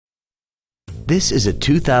This is a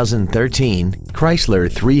 2013 Chrysler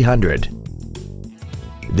 300.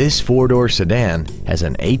 This four-door sedan has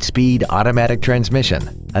an 8-speed automatic transmission,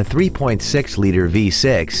 a 3.6-liter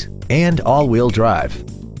V6, and all-wheel drive.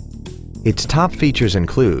 Its top features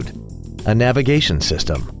include a navigation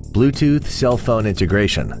system, Bluetooth cell phone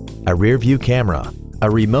integration, a rear-view camera, a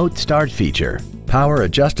remote start feature,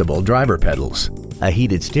 power-adjustable driver pedals, a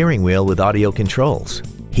heated steering wheel with audio controls,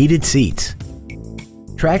 heated seats,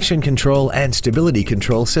 traction control and stability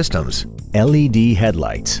control systems, LED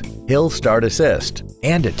headlights, hill start assist,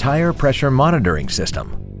 and a tire pressure monitoring system.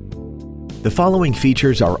 The following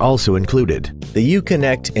features are also included: the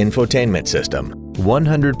Uconnect infotainment system,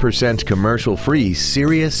 100% commercial-free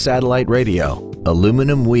Sirius satellite radio,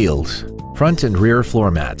 aluminum wheels, front and rear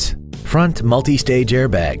floor mats, front multi-stage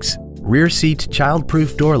airbags, rear seat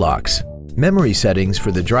child-proof door locks, memory settings for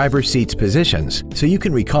the driver's seat's positions so you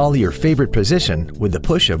can recall your favorite position with the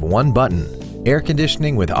push of one button, air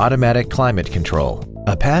conditioning with automatic climate control,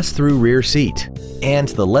 a pass-through rear seat, and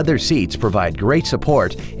the leather seats provide great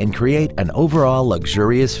support and create an overall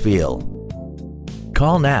luxurious feel.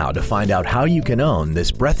 Call now to find out how you can own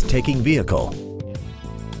this breathtaking vehicle.